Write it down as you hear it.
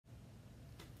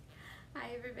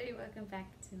Hi everybody, welcome back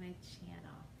to my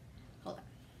channel. Hold on.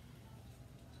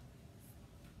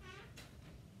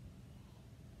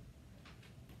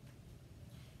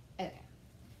 Okay,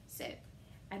 so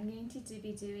I'm going to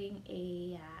be doing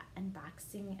a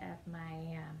unboxing of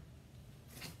my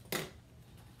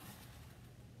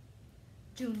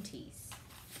June teas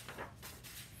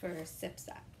for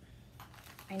Sipsby.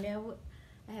 I know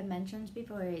I have mentioned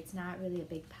before it's not really a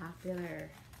big popular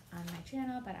on my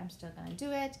channel, but I'm still gonna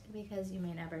do it because you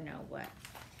may never know what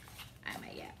I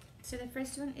might get. So the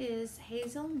first one is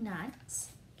hazelnut,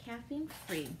 caffeine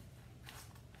free,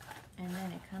 and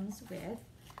then it comes with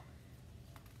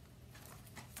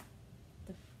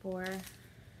the 4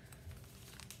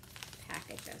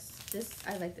 packages.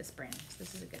 I like this brand.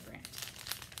 This is a good brand.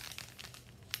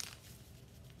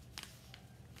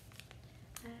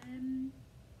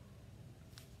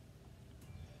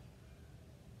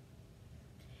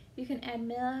 You can add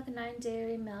milk,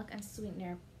 non-dairy milk, and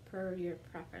sweetener per your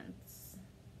preference.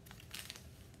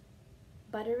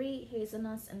 Buttery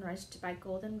hazelnuts enriched by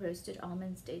golden roasted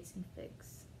almonds, dates, and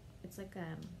figs. It's like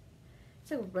a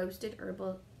roasted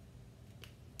herbal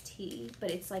tea,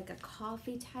 but it's like a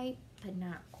coffee type, but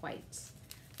not quite.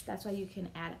 That's why you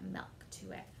can add milk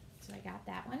to it. So I got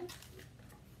that one,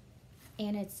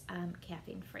 and it's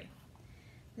caffeine free.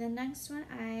 The next one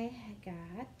I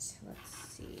got, let's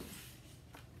see,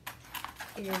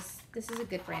 this is a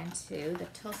good brand too, the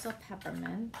Tulsa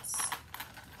Peppermint.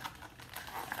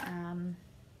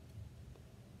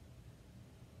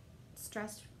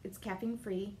 It's caffeine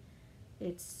free.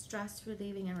 It's stress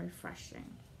relieving and refreshing.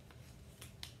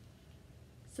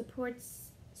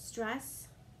 Supports stress,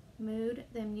 mood,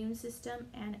 the immune system,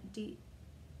 and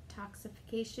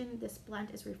detoxification. This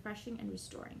blend is refreshing and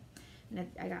restoring.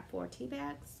 And I got 4 tea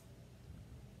bags.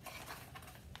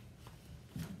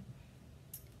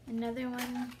 Another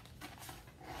one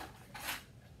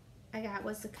I got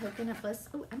was the Coconut Bliss.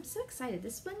 Oh, I'm so excited.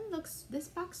 This box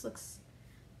looks,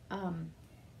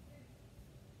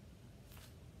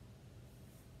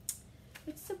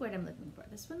 what's the word I'm looking for?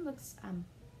 This one looks,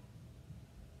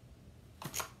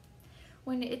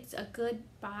 when it's a good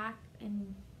box,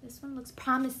 and this one looks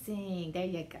promising. There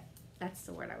you go. That's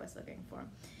the word I was looking for.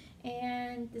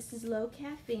 And this is low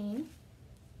caffeine.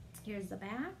 Here's the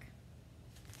back.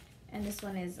 And this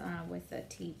one is with the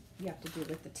tea, you have to do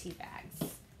with the tea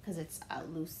bags because it's a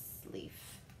loose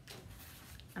leaf.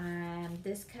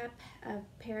 This cup of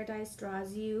paradise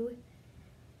draws you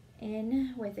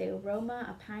in with the aroma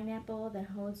of pineapple, then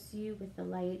holds you with the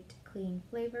light, clean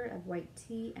flavor of white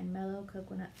tea and mellow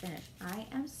coconut finish. I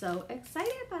am so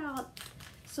excited about all.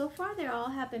 So far, they all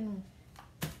have been,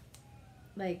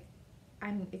 like,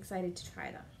 I'm excited to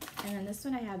try them. And then this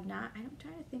one I have not. I'm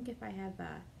trying to think if I have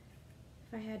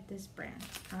if I had this brand.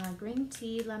 Green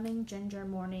tea, lemon, ginger,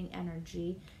 morning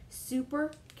energy. Super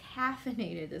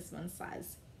caffeinated, this one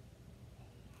says.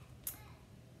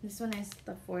 This one is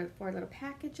the four little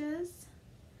packages.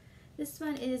 This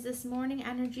one is this morning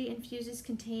energy infuses,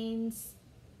 contains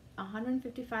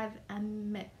 155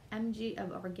 mg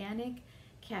of organic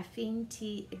caffeine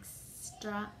tea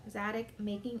exotic,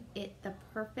 making it the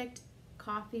perfect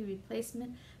coffee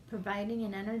replacement, providing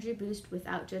an energy boost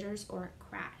without jitters or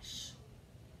crash.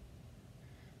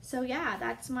 So yeah,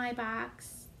 that's my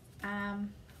box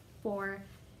for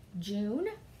June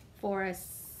for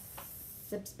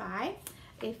Sipsby.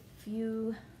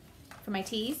 For my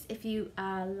teas, if you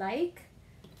like,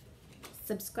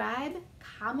 subscribe,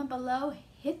 comment below,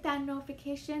 hit that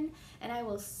notification, and I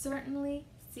will certainly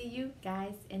see you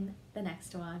guys in the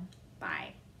next one.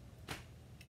 Bye.